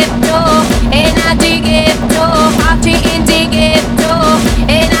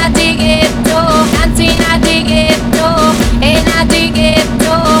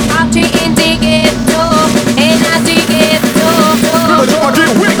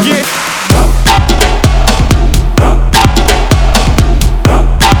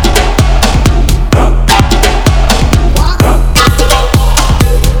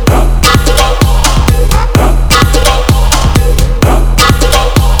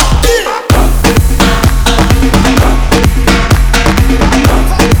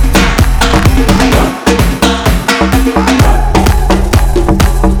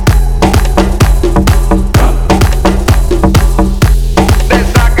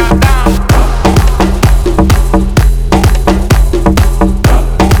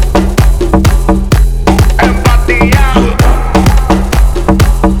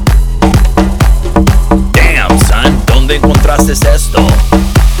esto.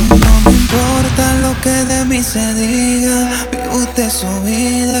 No me importa lo que de mí se diga. Vive usted su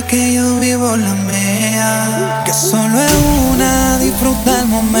vida, que yo vivo la mía. Que solo es una, disfruta el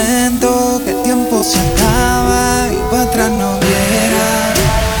momento. Que el tiempo se acaba y para atrás no viera.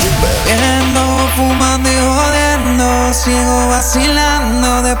 Bebiendo, fumando y jodiendo. Sigo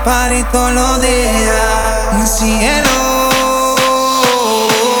vacilando de party todos los días. Mi cielo.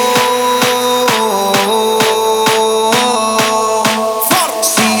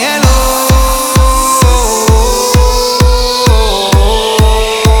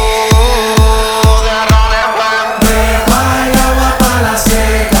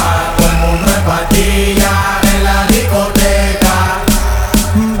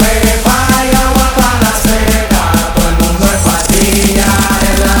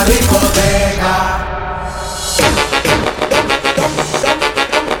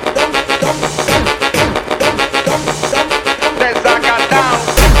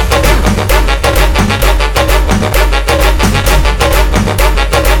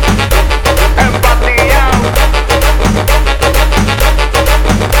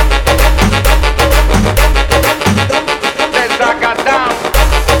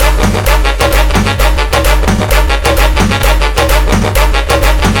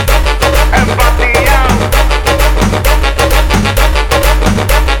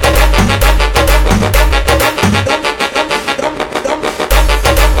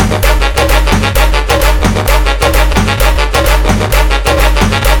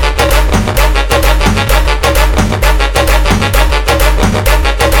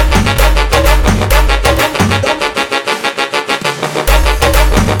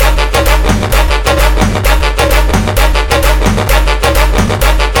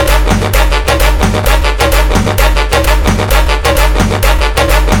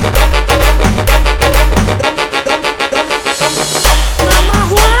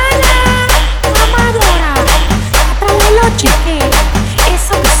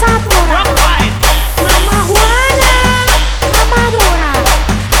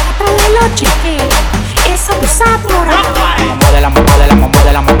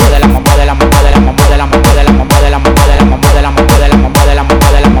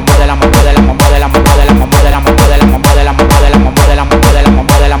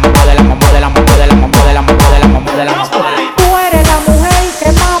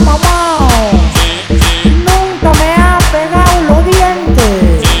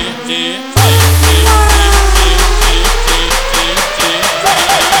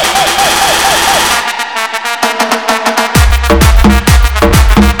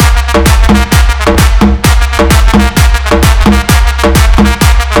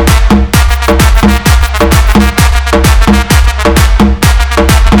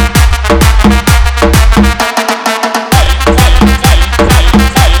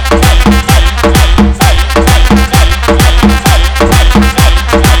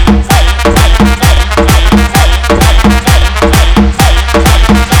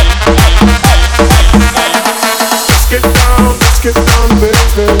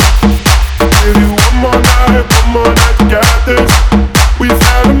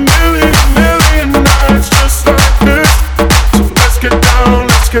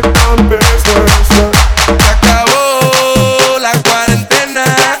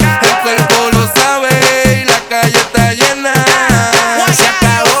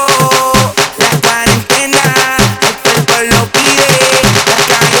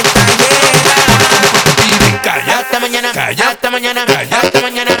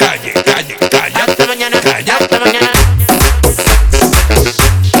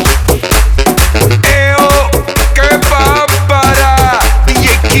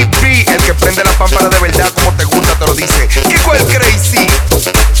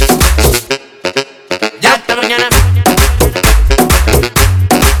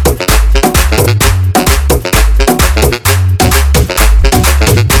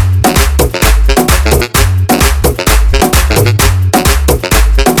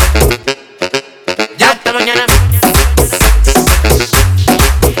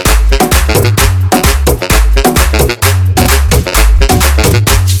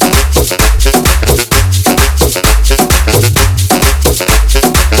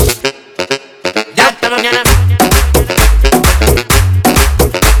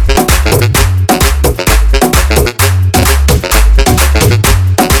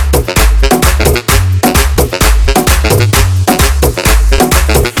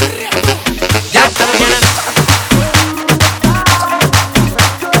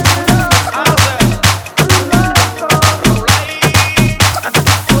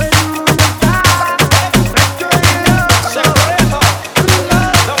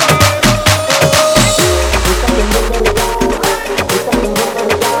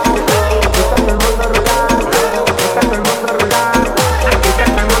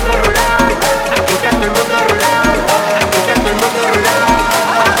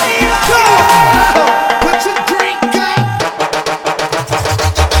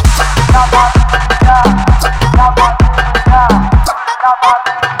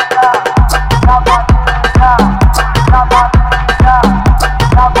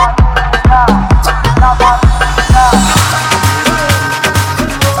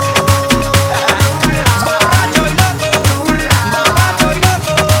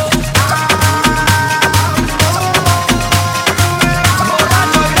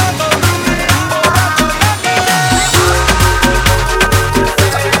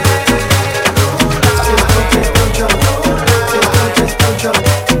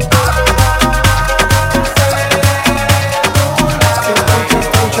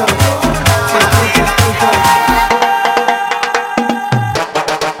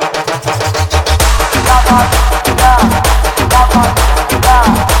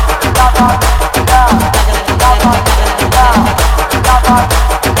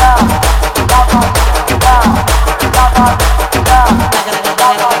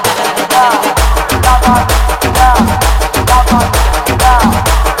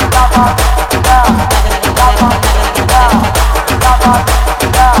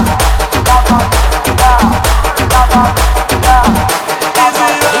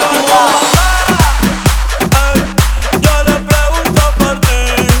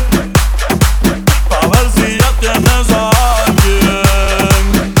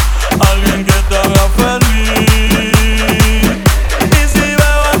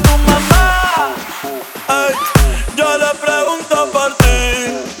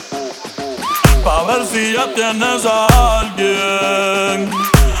 tienes a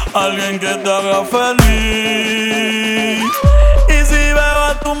alguien que te haga feliz. Y si veo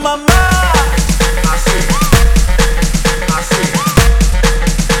a tu mamá,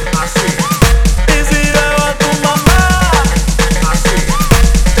 y si veo a tu mamá,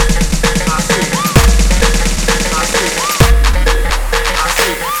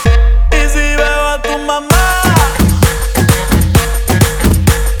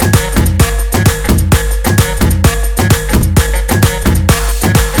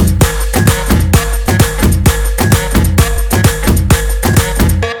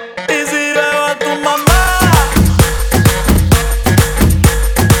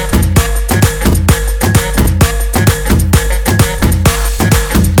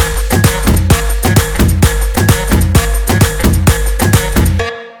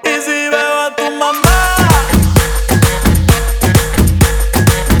 y si veo a tu mamá.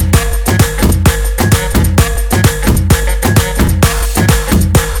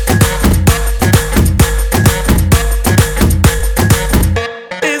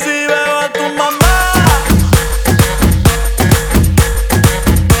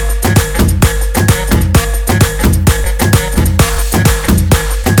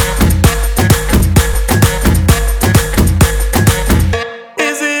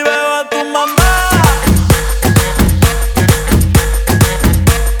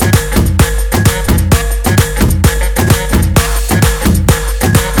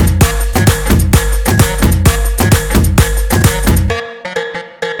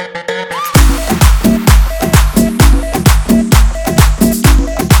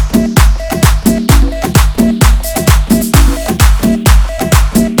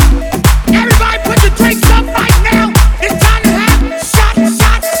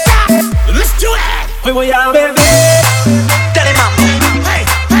 Hoy voy a beber. Dale mambo. Hey,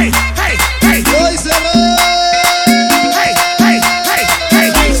 hey, hey, hey. Hoy se ve. Hey, hey, hey,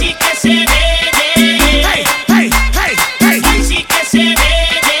 hey. Hoy sí que se bebe. Hey, hey, hey, hey. Hoy sí que se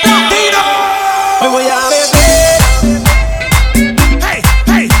bebe. Hoy voy a beber. Hey,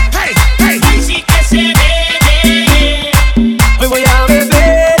 hey, hey, hey. Hoy sí que se bebe. Hoy voy a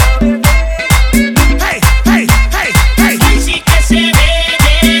beber. Hey, hey, hey, hey. Hoy sí que se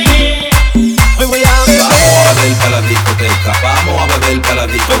bebe. Hoy voy a para la discoteca, vamos a beber para la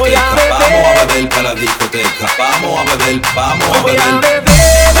discoteca, vamos a beber para la discoteca, vamos a beber, vamos a beber,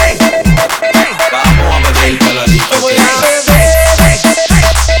 vamos a beber para la discoteca.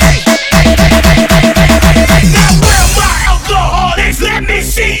 Now where my alcohol is, let me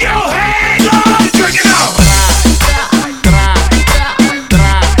see your hands up, drink it up.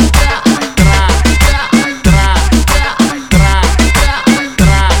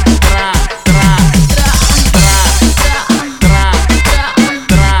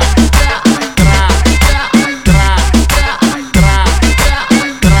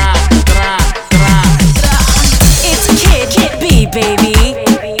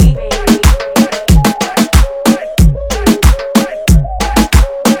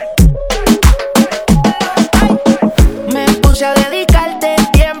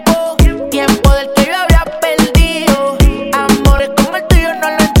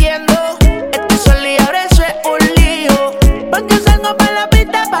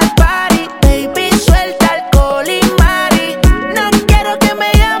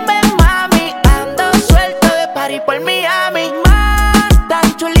 Por Miami, mata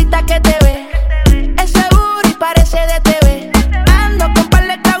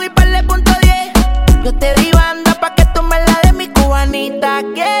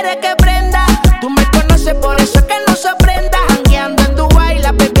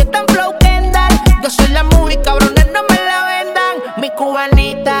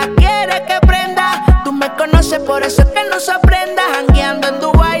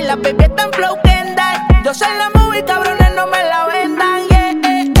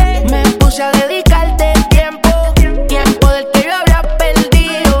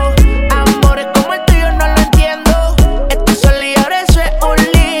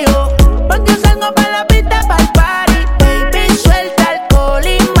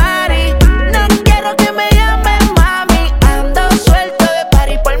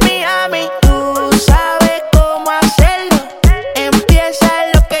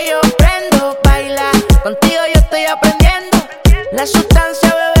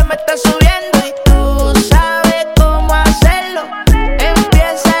me está subiendo y tú sabes cómo hacerlo.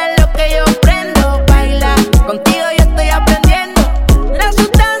 Empieza en lo que yo prendo, baila. Contigo yo estoy aprendiendo. La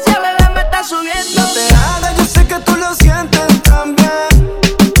sustancia, bebé, me está subiendo. No te hagas, yo sé que tú lo sientes también.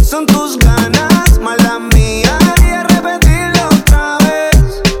 Son tus ganas, mala mía. Quería repetirlo otra vez.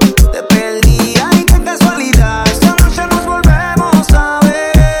 Te perdí, ay, qué casualidad. Esta noche nos volvemos a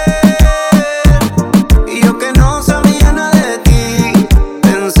ver. Y yo que no sabía nada de ti,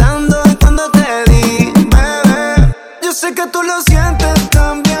 pensando en cuando te di, bebé. Yo sé que tú lo sientes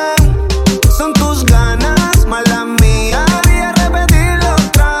también. Son tus ganas, mala mía. Quería repetirlo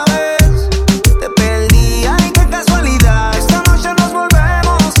otra vez. Te perdí, ay, qué casualidad. Esta noche nos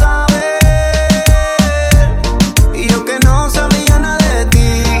volvemos a ver. Y yo que no sabía nada de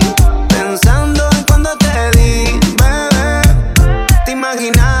ti, pensando en cuando te di, bebé. Te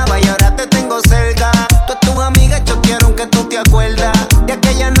imaginaba y ahora te tengo cerca. Tú tus amigas choquearon que tú te acuerdas. De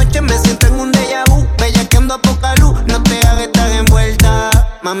aquella noche me siento en un déjà vu. Bellaqueando a poca luz, no te hagas estar envuelta.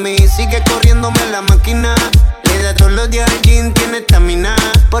 Mami, sigue corriéndome la máquina. Le da todos los días al gym, tiene estamina.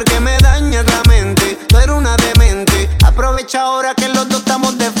 Porque me dañas la mente, tú eres una demente. Aprovecha ahora que los dos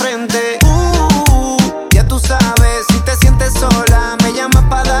estamos de frente. Ya tú sabes, si te sientes sola, me llamas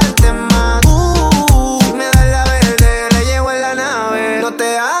pa' darte más. Si me das la verde, le llevo en la nave. No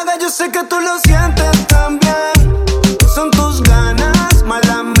te hagas, yo sé que tú lo sientes también. Son tus ganas,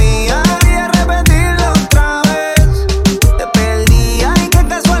 mala mía. Quería repetirlo otra vez. Te perdí, ay, qué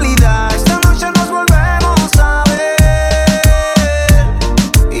casualidad. Esta noche nos volvemos a ver.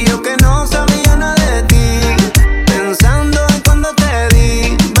 Y yo que no sabía nada de ti, pensando en cuando te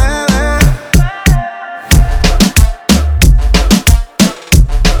di, bebé.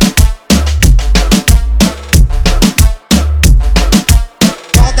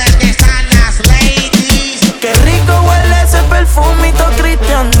 Qué rico huele ese perfumito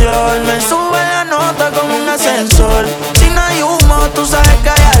Christian Dior. Me sube la nota como un ascensor. Si no hay humo, tú sabes que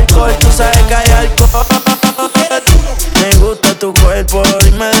hay alcohol. Tú sabes que hay alcohol. Me gusta tu cuerpo,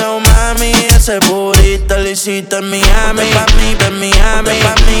 dímelo mami. Ese burrito lo hiciste en Miami. Pa' mí, pa' Miami.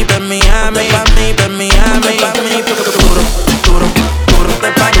 Pa' mí, pa' Miami. Pa' mí, pa' Miami. Pa' mí, duro, duro, duro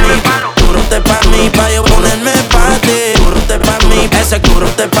te pa' mí. Duro te pa' mí, pa' yo ponerme pa' ti. Duro te pa' mí, ese culo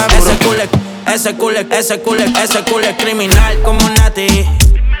te pa' mí. Ese culo es criminal como Nati.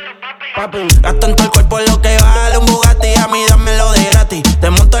 Gasto en todo el cuerpo lo que vale un Bugatti. A mí dámelo de gratis. Te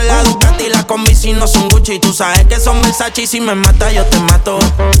monto en la Ducati. Las combi si no son Gucci. Tú sabes que son Versace. Si me mata yo te mato.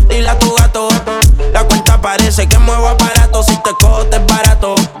 Dile a tu gato. La cuenta parece que muevo aparato. Si te cojo te es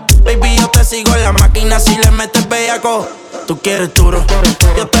barato. Baby yo te sigo en la máquina si le metes bellaco. Tú quieres duro,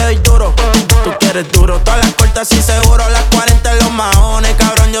 yo te doy duro. Tú quieres duro, todas las cortas y seguro. Las 40 en los maones,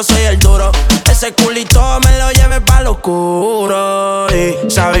 cabrón, yo soy el duro. Ese culito me lo lleve pa' lo oscuro. Y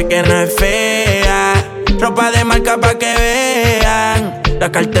sabe que no es fea. Ropa de marca pa' que vean.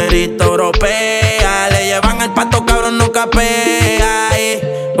 La carterita europea. Le llevan el pato, cabrón, no capea. Y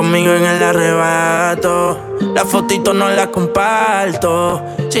conmigo en el arrebato. Las fotitos no las comparto.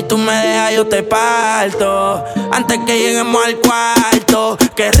 Si tú me dejas yo te parto. Antes que lleguemos al cuarto.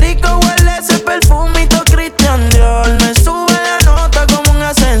 Qué rico huele ese perfumito Christian Dior. Me sube la nota como un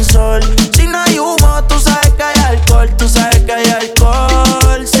ascensor. Si no hay humo, tú sabes que hay alcohol. Tú sabes que hay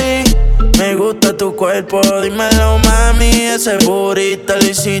alcohol, sí. Me gusta tu cuerpo, dímelo mami. Ese burrito lo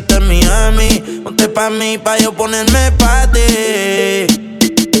hiciste en Miami. Ponte pa' mí, pa' yo ponerme pa' ti.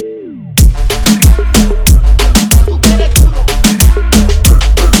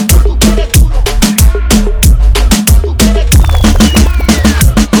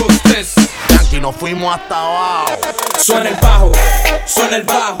 Nos fuimos hasta abajo. Suena el bajo, suena el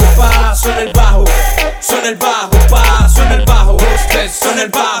bajo, pa, suena el bajo, suena el bajo, pa, suena el bajo, suena el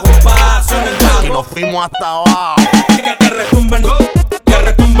bajo, pa, suena el bajo. Y nos fuimos hasta abajo. Que retumben, que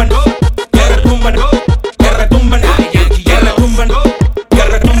retumben, que retumben, que retumben, que retumben, que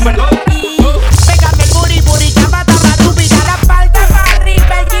retumben. Pégame el booty, booty, tapa, tapa, tu pica la espalda pa'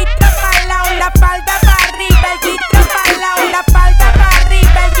 arriba, el guito pa' lado, la espalda pa' arriba, el guito pa' lado, la espalda pa'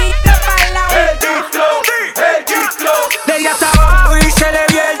 arriba, el guito pa' lado. De ella hasta abajo y se le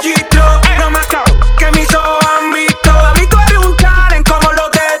vio el G-Flow. No me acabo, que mis ojos han visto. A mí tú eres un talent como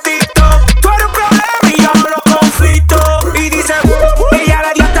los de TikTok. Tú eres un problema y yo no lo conflicto. Y dice, ella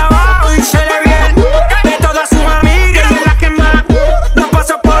le dio hasta abajo y se le vio el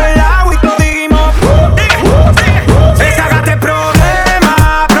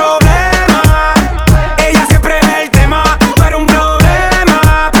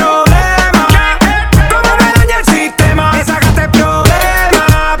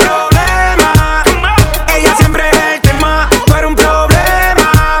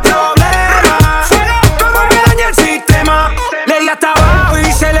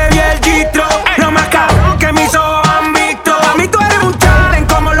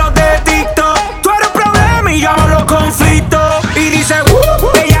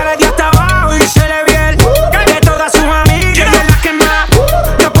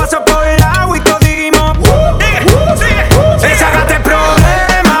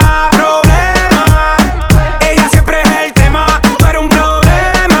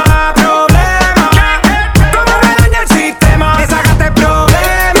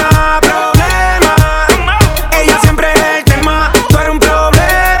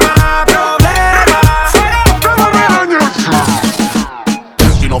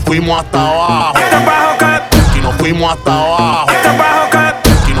fuimos hasta abajo. ¿Qué bajo qué? Y nos fuimos hasta abajo. ¿Qué bajo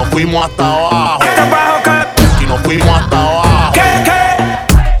qué? Y nos fuimos hasta abajo. ¿Qué bajo qué? Y nos fuimos hasta abajo. ¿Qué?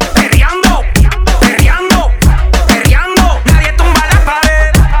 Perreando, perreando, perreando. Nadie tumba la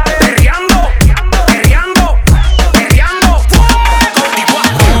pared. Perreando, perreando, perreando.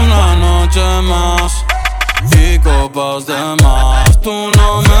 Una noche más y copas de más. Tú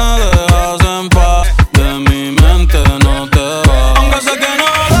no me dejas en paz. De mi mente no te vas. Aunque sé que no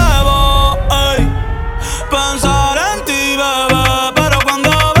debo pensar en ti, bebé, pero cuando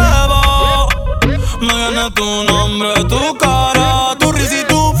bebo me viene tu nombre, tu cara, tu risa y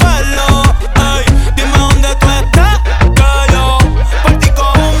tu pelo. Ey, dime dónde tú estás, que yo por ti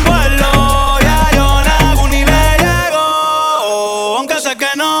cojo un vuelo. Ya yo nago ni le llego, aunque sé que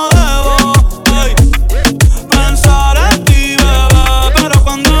no debo pensar en ti, bebé, pero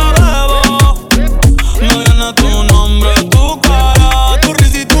cuando bebo me viene tu nombre, tu cara, tu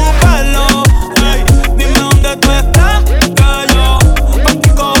risa y tu pelo. Ey, dime dónde tú estás, que yo por ti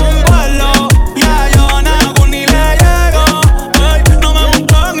cojo un vuelo. Ya yo nago ni le llego. Ey, no me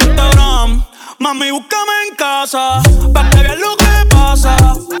busco en Instagram, mami, búscame en casa, pa' que veas lo que pasa.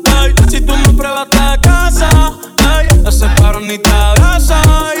 Ey, si tú me pruebas te casa, ey, ese perro ni te abraza.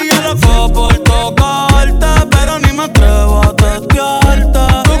 Y yo loco por tocarte, pero ni me atrevo a testearte.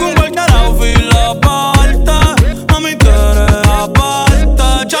 Tú con cualquier outfit aparte, mami, tú eres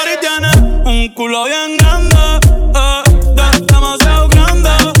aparte. Chari tiene un culo bien grande, demasiado grande.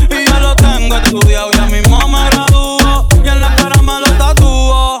 Y ya lo tengo estudiado, ya mismo me gradúo. Y en la cara me lo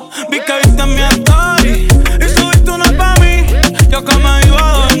tatúo. Vi que viste en mi story y subiste una pa' mí. Yo que me iba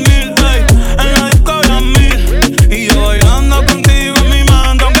a dormir, ey, en la disco había 1000. Y yo bailando contigo en mi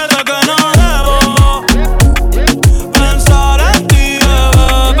mente, aunque sé que no debo pensar en ti,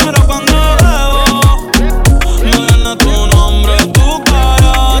 bebé, pero cuando bebo me viene tu nombre, tu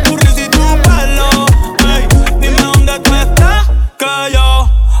cara, tu risa y tu pelo. Ey, dime dónde tú estás, que yo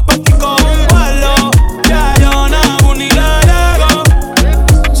por ti cojo un vuelo. Ya yo nago ni le llego.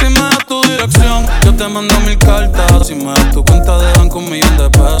 Si me das tu dirección, yo te mando 1000 cartas. Si me das tu cuenta de banco, 1.000.000 de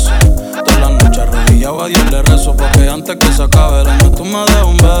pesos. Todas las noches arrodillado a Dios le rezo, porque antes que se acabe el año tú me des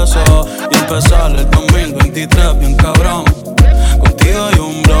un beso. Y empezar el 2023 bien cabrón. Contigo hay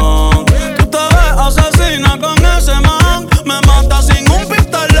un blon. Tú te ves asesina con ese man. Me matas sin un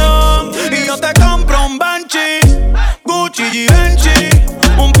pistolón. Y yo te compro un Banshee, Gucci, Givenchy,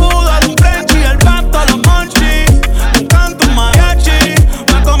 un poodle, un Frenchy, el pato, los monchi. Un canto, un mariachi,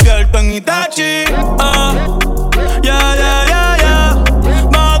 me convierto en Itachi. Yeah, yeah, yeah, yeah.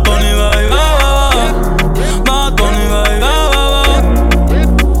 Bad Bunny, baby, Bad Bunny, baby,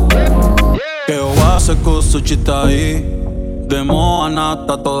 que yo voy a hacer con su chita ahí. De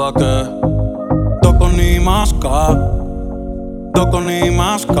moanata toda que toco ni masca, toco ni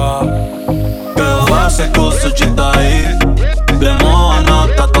masca. Que yo voy a hacer con su chita ahí. De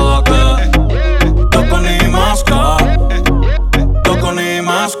moanata toda que toco ni masca, toco ni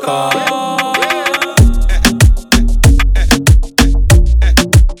masca.